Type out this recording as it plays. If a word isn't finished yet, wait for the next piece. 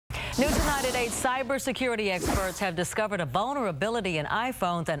New tonight at 8, cybersecurity experts have discovered a vulnerability in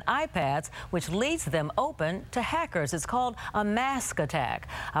iPhones and iPads, which leaves them open to hackers. It's called a mask attack.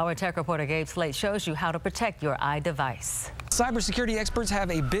 Our tech reporter Gabe Slate shows you how to protect your iDevice. Cybersecurity experts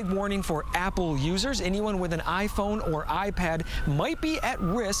have a big warning for Apple users. Anyone with an iPhone or iPad might be at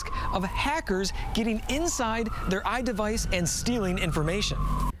risk of hackers getting inside their iDevice and stealing information.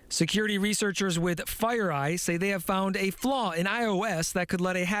 Security researchers with FireEye say they have found a flaw in iOS that could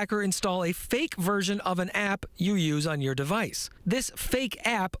let a hacker install a fake version of an app you use on your device. This fake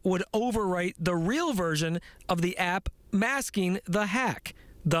app would overwrite the real version of the app, masking the hack.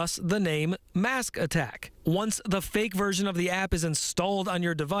 Thus, the name Mask Attack. Once the fake version of the app is installed on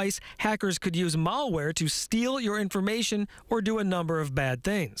your device, hackers could use malware to steal your information or do a number of bad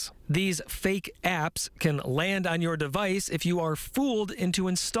things. These fake apps can land on your device if you are fooled into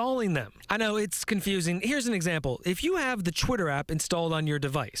installing them. I know it's confusing. Here's an example. If you have the Twitter app installed on your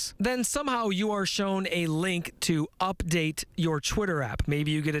device, then somehow you are shown a link to update your Twitter app.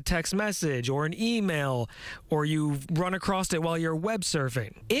 Maybe you get a text message or an email, or you run across it while you're web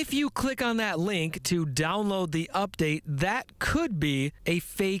surfing. If you click on that link to download the update, that could be a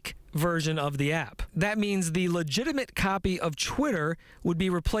fake version of the app. That means the legitimate copy of Twitter would be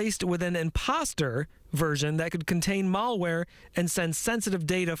replaced with an imposter version that could contain malware and send sensitive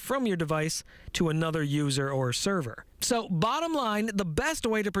data from your device to another user or server. So, bottom line, the best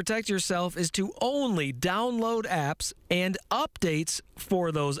way to protect yourself is to only download apps and updates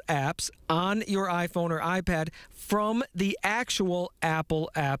for those apps on your iPhone or iPad from the actual Apple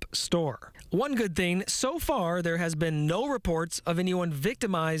App Store. One good thing, so far there has been no reports of anyone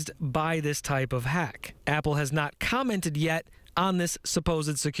victimized by this type of hack. Apple has not commented yet on this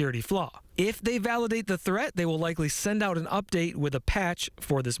supposed security flaw. If they validate the threat, they will likely send out an update with a patch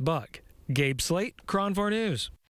for this bug. Gabe Slate, KRON 4 News.